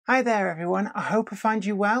Hi there everyone, I hope I find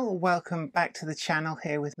you well. Welcome back to the channel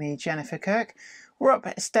here with me, Jennifer Kirk. We're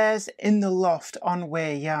upstairs in the loft on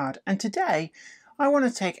Weir Yard, and today I want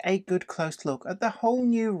to take a good close look at the whole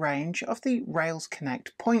new range of the Rails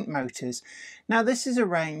Connect point motors. Now this is a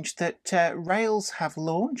range that Rails have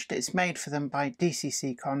launched. It's made for them by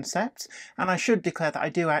DCC Concepts, and I should declare that I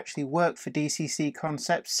do actually work for DCC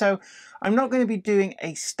Concepts, so I'm not going to be doing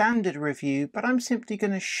a standard review, but I'm simply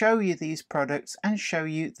going to show you these products and show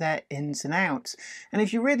you their ins and outs. And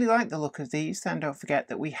if you really like the look of these, then don't forget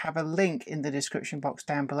that we have a link in the description box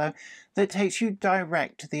down below that takes you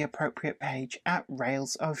direct to the appropriate page at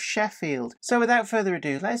Rails of Sheffield. So without further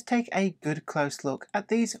ado, let's take a good close look at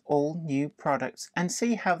these all new products and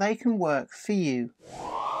see how they can work for you.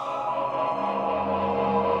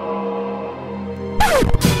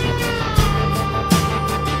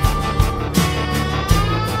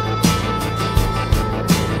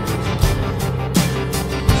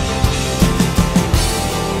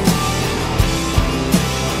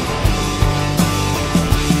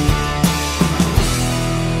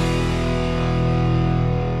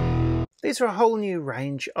 These are a whole new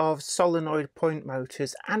range of solenoid point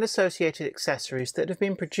motors and associated accessories that have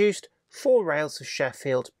been produced for Rails of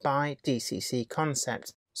Sheffield by DCC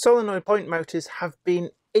Concepts. Solenoid point motors have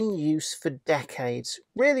been in use for decades.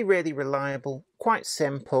 Really reliable, quite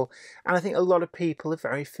simple, and I think a lot of people are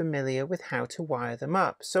very familiar with how to wire them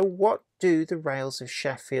up. So what do the Rails of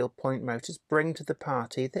Sheffield point motors bring to the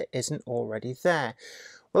party that isn't already there?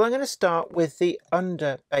 Well, I'm going to start with the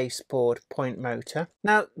under baseboard point motor.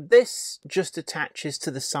 Now this just attaches to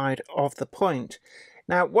the side of the point.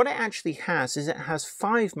 Now what it actually has is it has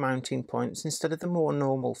 5 mounting points instead of the more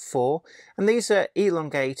normal 4, and these are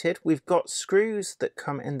elongated. We've got screws that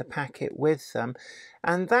come in the packet with them,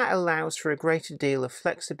 and that allows for a greater deal of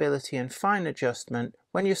flexibility and fine adjustment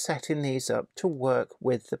when you're setting these up to work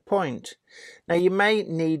with the point. Now you may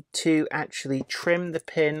need to actually trim the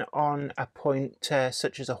pin on a point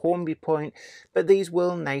such as a Hornby point, but these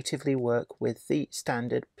will natively work with the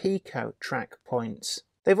standard Pico track points.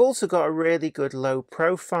 They've also got a really good low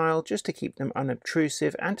profile just to keep them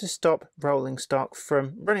unobtrusive and to stop rolling stock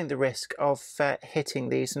from running the risk of hitting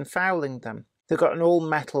these and fouling them. They've got an all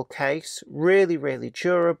metal case, really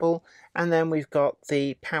durable, and then we've got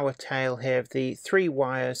the power tail here of the 3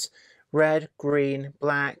 wires, red, green,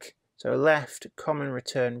 black, so left, common,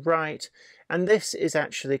 return, right, and this is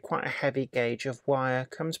actually quite a heavy gauge of wire,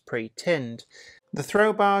 comes pre-tinned. The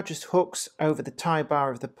throw bar just hooks over the tie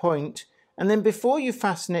bar of the point, and then before you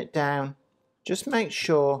fasten it down, just make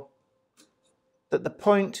sure that the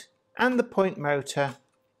point and the point motor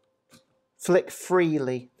flick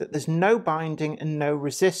freely, that there's no binding and no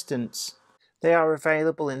resistance. They are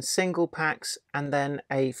available in single packs and then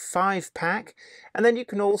a 5-pack, and then you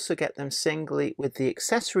can also get them singly with the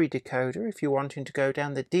accessory decoder if you're wanting to go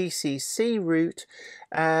down the DCC route,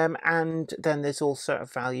 and then there's also a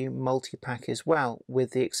value multi-pack as well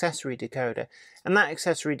with the accessory decoder, and that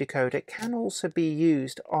accessory decoder can also be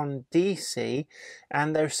used on DC,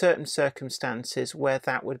 and there are certain circumstances where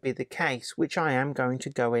that would be the case, which I am going to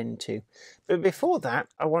go into. But before that,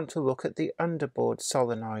 I want to look at the underboard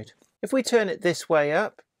solenoid. If we turn it this way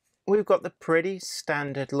up, we've got the pretty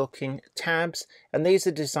standard looking tabs, and these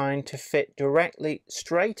are designed to fit directly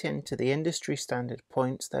straight into the industry standard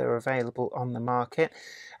points that are available on the market,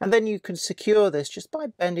 and then you can secure this just by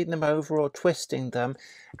bending them over or twisting them,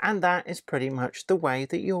 and that is pretty much the way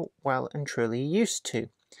that you're well and truly used to.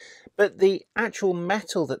 But the actual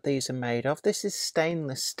metal that these are made of, this is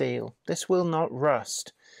stainless steel. This will not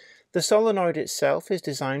rust. The solenoid itself is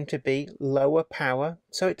designed to be lower power,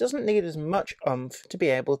 so it doesn't need as much oomph to be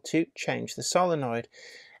able to change the solenoid.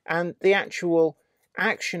 And the actual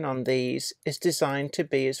action on these is designed to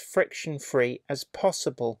be as friction-free as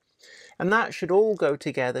possible. And that should all go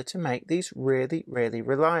together to make these really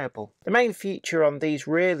reliable. The main feature on these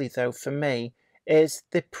really though for me is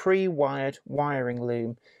the pre-wired wiring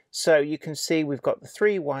loom. So you can see we've got the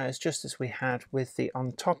 3 wires just as we had with the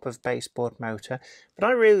on top of baseboard motor, but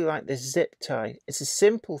I really like this zip tie. It's a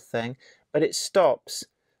simple thing, but it stops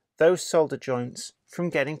those solder joints from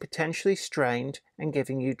getting potentially strained and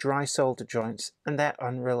giving you dry solder joints and their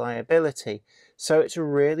unreliability. So it's a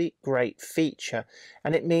really great feature,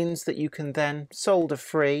 and it means that you can then solder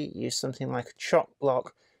free, use something like a chock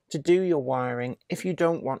block to do your wiring if you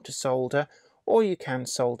don't want to solder, or you can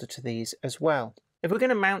solder to these as well. If we're going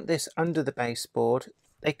to mount this under the baseboard,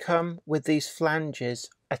 they come with these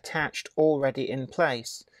flanges attached already in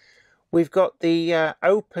place. We've got the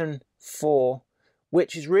open 4,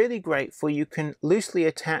 which is really great for you can loosely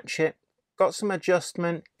attach it, got some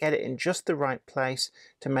adjustment, get it in just the right place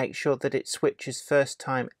to make sure that it switches first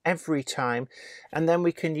time every time, and then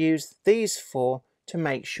we can use these four to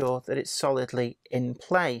make sure that it's solidly in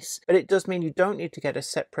place. But it does mean you don't need to get a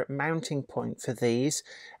separate mounting point for these,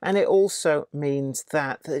 and it also means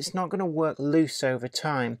that it's not going to work loose over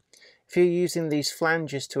time. If you're using these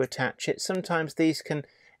flanges to attach it, sometimes these can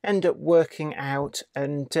end up working out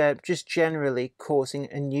and just generally causing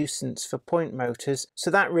a nuisance for point motors, so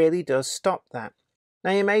that really does stop that. Now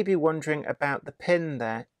you may be wondering about the pin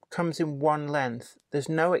there. It comes in one length. There's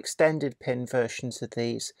no extended pin versions of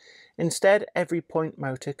these. Instead, every point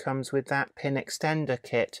motor comes with that pin extender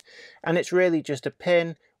kit, and it's really just a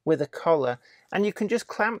pin with a collar, and you can just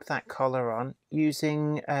clamp that collar on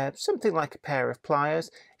using something like a pair of pliers.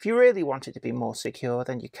 If you really want it to be more secure,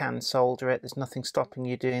 then you can solder it. There's nothing stopping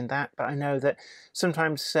you doing that, but I know that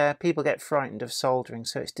sometimes people get frightened of soldering,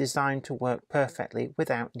 so it's designed to work perfectly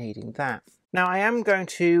without needing that. Now I am going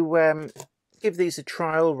to give these a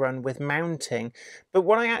trial run with mounting, but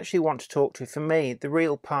what I actually want to talk to, for me, the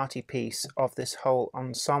real party piece of this whole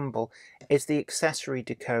ensemble is the accessory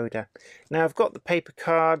decoder. Now I've got the paper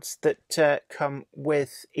cards that come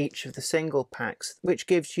with each of the single packs, which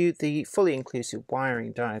gives you the fully inclusive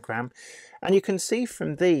wiring diagram, and you can see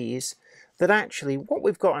from these that actually what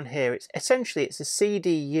we've got on here, it's a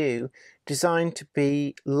CDU designed to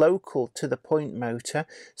be local to the point motor,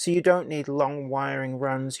 so you don't need long wiring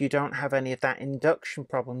runs, you don't have any of that induction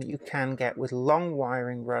problem that you can get with long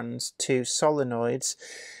wiring runs to solenoids.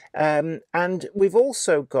 And we've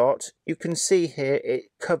also got, you can see here, it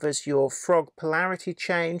covers your frog polarity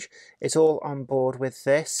change. It's all on board with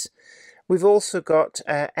this. We've also got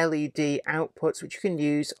LED outputs, which you can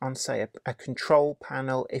use on, say, a control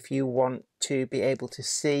panel if you want to be able to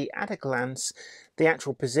see at a glance the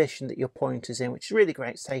actual position that your pointer's in, which is really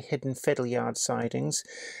great, say, hidden fiddle yard sidings.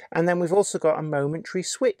 And then we've also got a momentary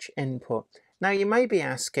switch input. Now you may be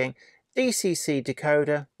asking, DCC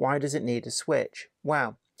decoder, why does it need a switch?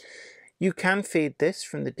 Well, you can feed this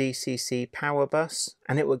from the DCC power bus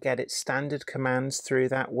and it will get its standard commands through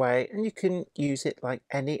that way, and you can use it like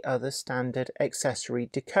any other standard accessory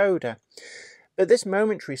decoder. But this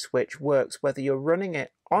momentary switch works whether you're running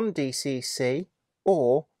it on DCC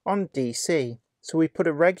or on DC. So we put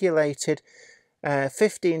a regulated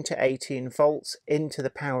 15 to 18 volts into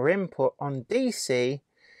the power input on DC,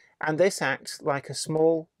 and this acts like a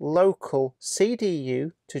small local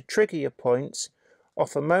CDU to trigger your points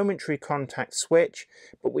off a momentary contact switch,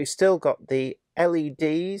 but we've still got the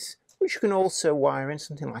LEDs, which you can also wire in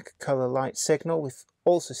something like a colour light signal. We've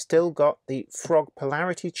also still got the frog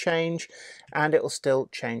polarity change, and it will still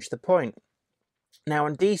change the point. Now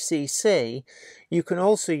on DCC, you can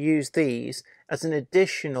also use these as an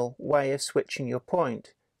additional way of switching your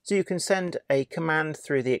point. So you can send a command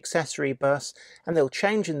through the accessory bus and they'll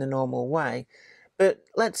change in the normal way. But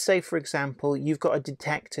let's say, for example, you've got a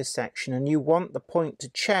detector section and you want the point to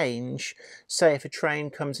change. Say if a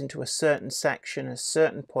train comes into a certain section, a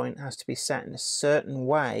certain point has to be set in a certain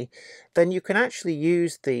way, then you can actually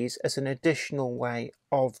use these as an additional way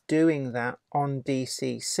of doing that on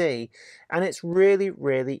DCC. And it's really,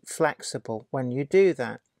 really flexible when you do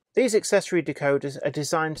that. These accessory decoders are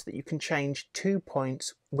designed so that you can change 2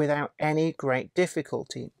 points without any great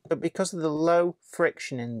difficulty, but because of the low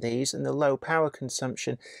friction in these and the low power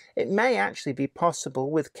consumption, it may actually be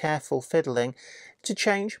possible with careful fiddling to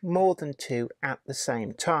change more than 2 at the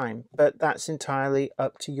same time, but that's entirely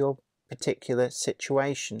up to your particular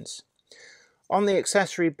situations. On the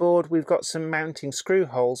accessory board we've got some mounting screw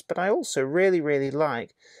holes, but I also really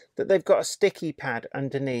like that they've got a sticky pad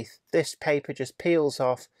underneath. This paper just peels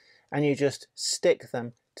off and you just stick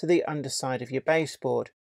them to the underside of your baseboard.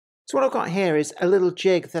 So what I've got here is a little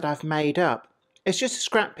jig that I've made up. It's just a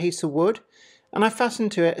scrap piece of wood and I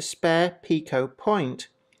fastened to it a spare picot point.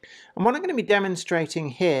 And what I'm going to be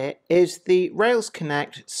demonstrating here is the Rails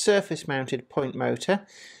Connect surface mounted point motor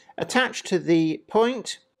attached to the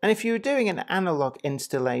point. And if you were doing an analog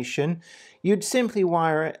installation, you'd simply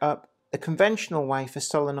wire it up the conventional way for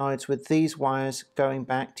solenoids with these wires going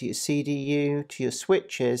back to your CDU, to your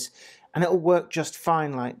switches, and it'll work just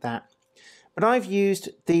fine like that. But I've used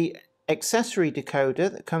the accessory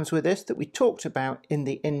decoder that comes with this that we talked about in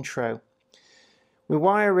the intro. We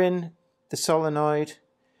wire in the solenoid.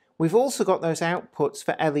 We've also got those outputs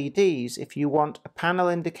for LEDs if you want a panel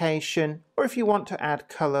indication or if you want to add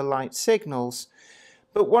colour light signals.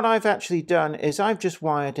 But what I've actually done is I've just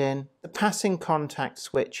wired in the passing contact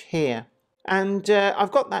switch here. And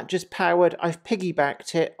I've got that just powered. I've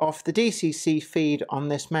piggybacked it off the DCC feed on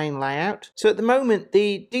this main layout. So at the moment,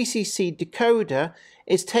 the DCC decoder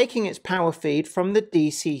is taking its power feed from the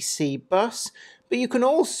DCC bus, but you can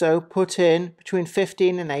also put in between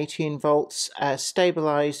 15 and 18 volts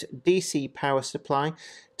stabilized DC power supply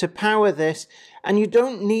to power this, and you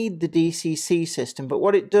don't need the DCC system, but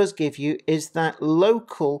what it does give you is that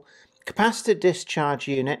local capacitor discharge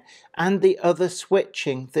unit and the other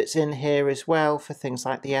switching that's in here as well for things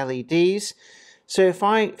like the LEDs. So if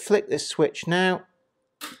I flick this switch now,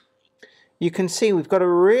 you can see we've got a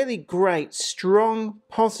really great strong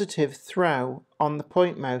positive throw on the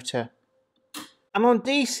point motor. And on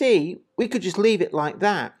DC we could just leave it like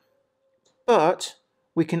that, but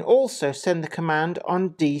we can also send the command on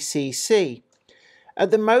DCC. At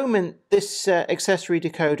the moment, this accessory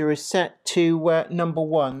decoder is set to number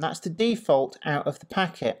 1. That's the default out of the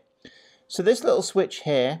packet. So this little switch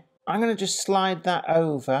here, I'm going to just slide that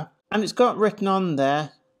over, and it's got written on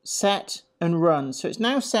there, set and run. So it's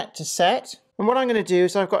now set to set. And what I'm going to do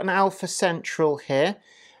is I've got an alpha central here,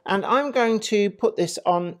 and I'm going to put this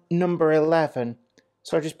on number 11.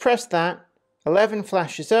 So I just press that, 11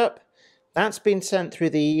 flashes up. That's been sent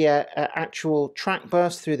through the actual track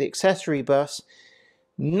bus, through the accessory bus.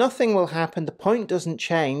 Nothing will happen, the point doesn't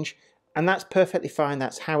change, and that's perfectly fine.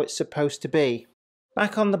 That's how it's supposed to be.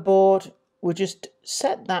 Back on the board, we'll just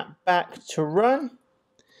set that back to run.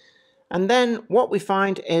 And then what we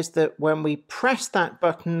find is that when we press that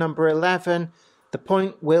button number 11, the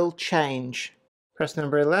point will change. Press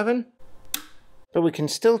number 11, but we can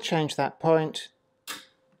still change that point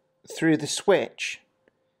through the switch,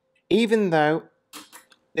 even though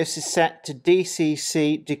this is set to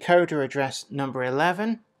DCC decoder address number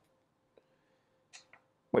 11,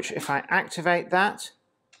 which if I activate that,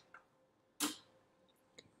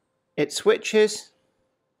 it switches,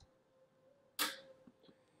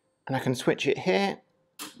 and I can switch it here.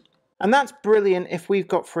 And that's brilliant if we've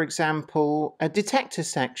got, for example, a detector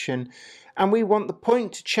section, and we want the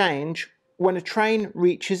point to change when a train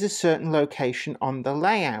reaches a certain location on the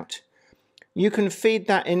layout. You can feed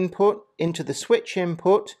that input into the switch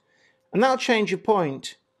input, and that'll change your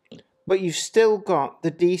point, but you've still got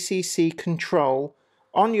the DCC control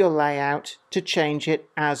on your layout to change it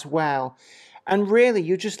as well. And really,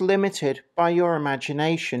 you're just limited by your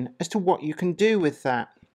imagination as to what you can do with that.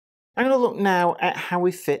 I'm going to look now at how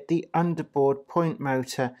we fit the underboard point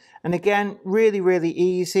motor, and again, really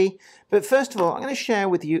easy. But first of all, I'm going to share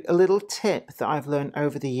with you a little tip that I've learned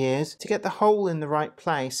over the years to get the hole in the right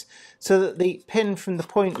place so that the pin from the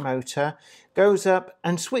point motor goes up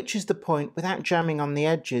and switches the point without jamming on the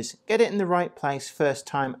edges. Get it in the right place first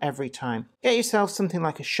time, every time. Get yourself something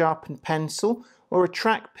like a sharpened pencil or a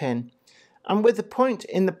track pin, and with the point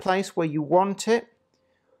in the place where you want it,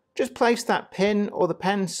 just place that pin or the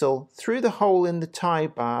pencil through the hole in the tie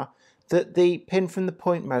bar that the pin from the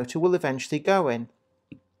point motor will eventually go in.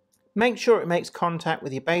 Make sure it makes contact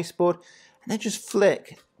with your baseboard, and then just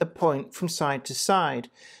flick the point from side to side.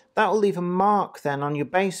 That will leave a mark then on your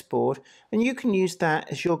baseboard, and you can use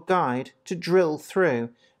that as your guide to drill through.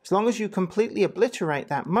 As long as you completely obliterate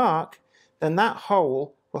that mark, then that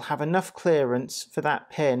hole will have enough clearance for that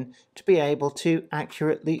pin to be able to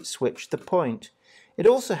accurately switch the point. It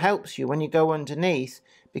also helps you when you go underneath,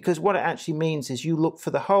 because what it actually means is you look for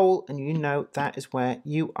the hole and you know that is where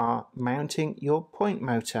you are mounting your point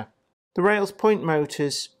motor. The Rails point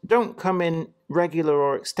motors don't come in regular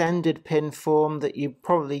or extended pin form that you're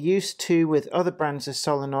probably used to with other brands of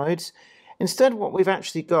solenoids. Instead, what we've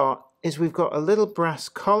actually got is we've got a little brass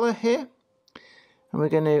collar here, and we're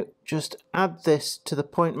going to just add this to the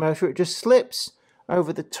point motor. It just slips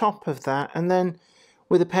over the top of that, and then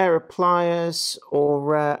with a pair of pliers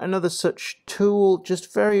or another such tool,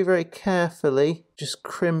 just very carefully just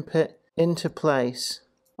crimp it into place.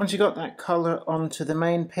 Once you've got that collar onto the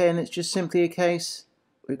main pin, it's just simply a case,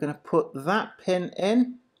 we're going to put that pin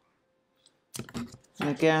in, and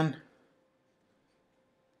again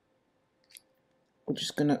we're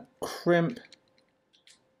just going to crimp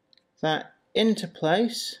that into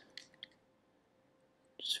place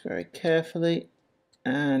just very carefully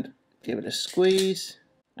and give it a squeeze.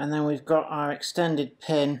 And then we've got our extended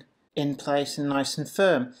pin in place and nice and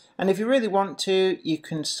firm. And if you really want to, you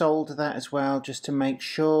can solder that as well just to make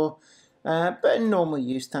sure. But in normal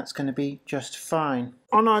use, that's going to be just fine.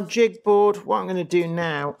 On our jig board, what I'm going to do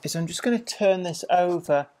now is I'm just going to turn this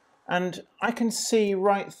over, and I can see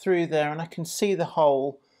right through there, and I can see the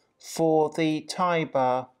hole for the tie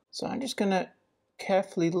bar. So I'm just going to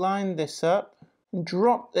carefully line this up and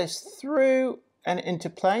drop this through and into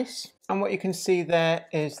place. And what you can see there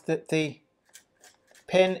is that the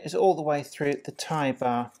pin is all the way through the tie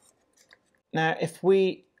bar. Now if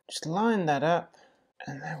we just line that up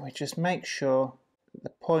and then we just make sure the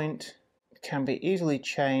point can be easily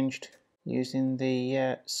changed using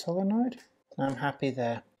the solenoid, I'm happy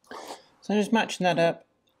there. So just matching that up,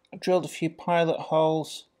 I've drilled a few pilot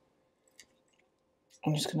holes.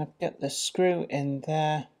 I'm just going to get the screw in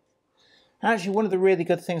there. Actually, one of the really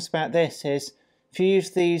good things about this is if you use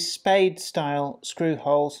these spade style screw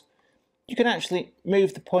holes, you can actually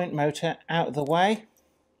move the point motor out of the way.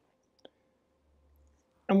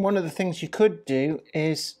 And one of the things you could do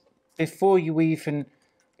is, before you even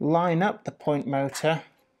line up the point motor,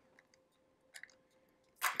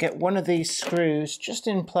 get one of these screws just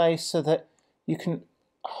in place so that you can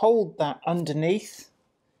hold that underneath.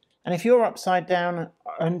 And if you're upside down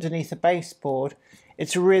underneath a baseboard,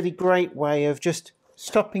 it's a really great way of just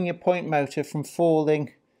stopping your point motor from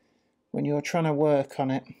falling when you're trying to work on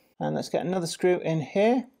it. And let's get another screw in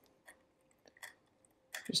here.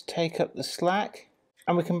 Just take up the slack.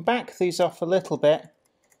 And we can back these off a little bit,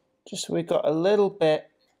 just so we've got a little bit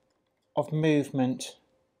of movement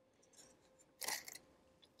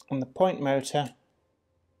on the point motor.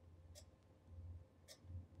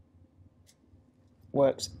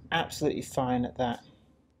 Works absolutely fine at that.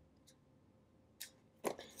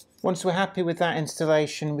 Once we're happy with that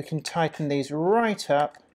installation, we can tighten these right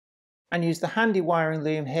up and use the handy wiring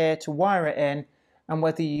loom here to wire it in. And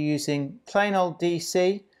whether you're using plain old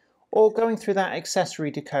DC or going through that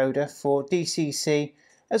accessory decoder for DCC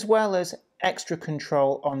as well as extra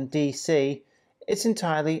control on DC, it's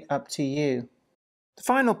entirely up to you. The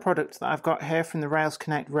final product that I've got here from the Rails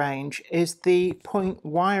Connect range is the point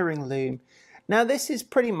wiring loom. Now this is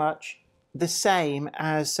pretty much the same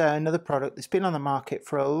as another product that's been on the market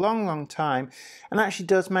for a long time and actually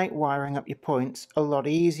does make wiring up your points a lot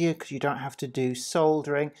easier because you don't have to do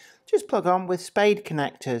soldering, just plug on with spade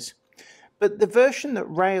connectors. But the version that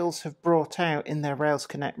Rails have brought out in their Rails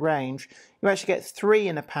Connect range, you actually get 3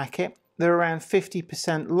 in a packet. They're around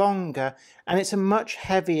 50% longer and it's a much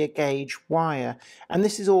heavier gauge wire, and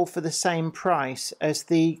this is all for the same price as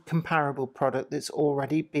the comparable product that's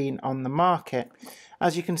already been on the market.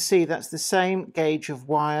 As you can see, that's the same gauge of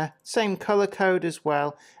wire, same color code as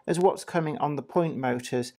well as what's coming on the point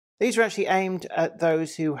motors. These are actually aimed at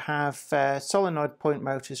those who have solenoid point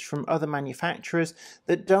motors from other manufacturers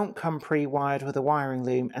that don't come pre-wired with a wiring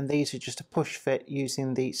loom, and these are just a push fit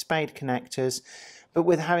using the spade connectors. But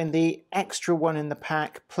with having the extra one in the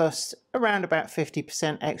pack plus around about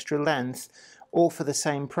 50% extra length, all for the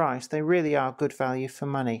same price, they really are good value for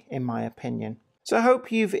money in my opinion. So I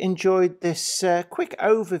hope you've enjoyed this quick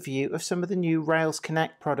overview of some of the new Rails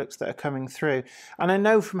Connect products that are coming through. And I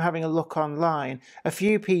know from having a look online, a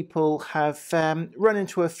few people have run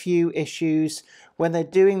into a few issues when they're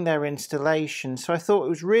doing their installation. So I thought it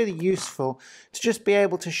was really useful to just be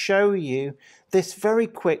able to show you this very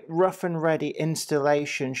quick rough and ready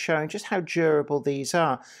installation showing just how durable these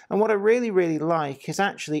are. And what I really like is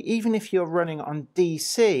actually, even if you're running on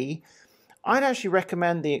DC, I'd actually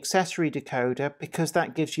recommend the accessory decoder because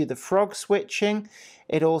that gives you the frog switching.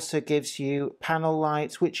 It also gives you panel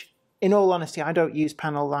lights, which in all honesty, I don't use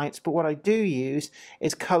panel lights, but what I do use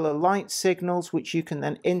is color light signals, which you can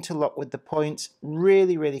then interlock with the points.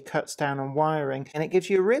 Really cuts down on wiring, and it gives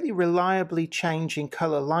you a really reliably changing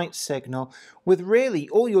color light signal with really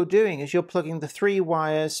all you're doing is you're plugging the 3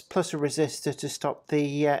 wires plus a resistor to stop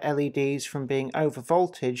the LEDs from being over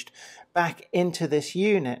voltaged back into this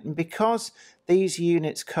unit. And because these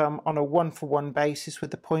units come on a 1-for-1 basis with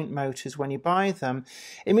the point motors when you buy them,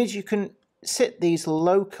 it means you can sit these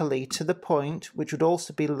locally to the point, which would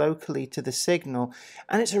also be locally to the signal,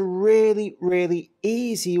 and it's a really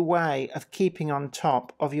easy way of keeping on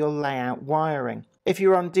top of your layout wiring. If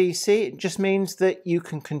you're on DC, it just means that you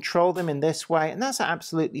can control them in this way, and that's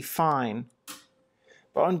absolutely fine.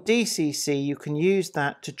 But on DCC, you can use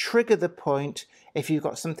that to trigger the point if you've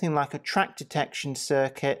got something like a track detection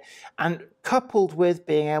circuit, and coupled with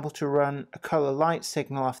being able to run a color light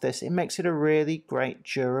signal off this, it makes it a really great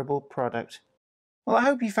durable product. Well, I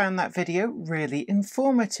hope you found that video really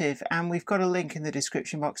informative, and we've got a link in the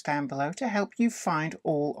description box down below to help you find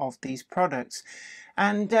all of these products.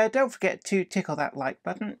 And don't forget to tickle that like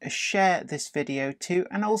button, share this video too,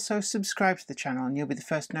 and also subscribe to the channel, and you'll be the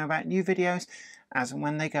first to know about new videos as and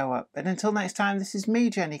when they go up. But until next time, this is me,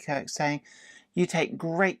 Jenny Kirk, saying you take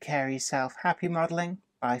great care of yourself. Happy modelling.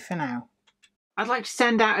 Bye for now. I'd like to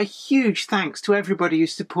send out a huge thanks to everybody who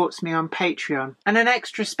supports me on Patreon. And an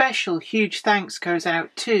extra special huge thanks goes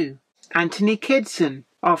out to Anthony Kidson,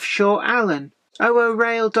 Offshore Allen, oorail.co.uk,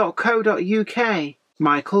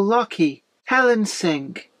 Michael Lockie, Helen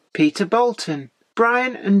Sink, Peter Bolton,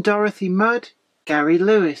 Brian and Dorothy Mudd, Gary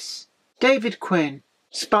Lewis, David Quinn,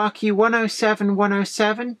 Sparky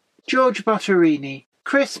 107107, George Botterini,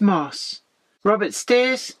 Chris Moss, Robert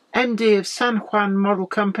Steers, MD of San Juan Model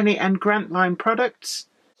Company and Grantline Products,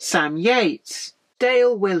 Sam Yates,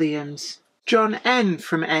 Dale Williams, John N.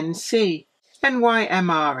 from NC,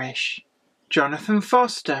 NYMR-ish, Jonathan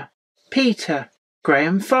Foster, Peter,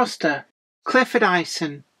 Graham Foster, Clifford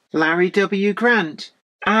Ison, Larry W. Grant,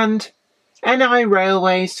 and NI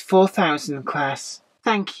Railways 4000 class.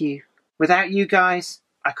 Thank you. Without you guys,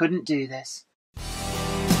 I couldn't do this.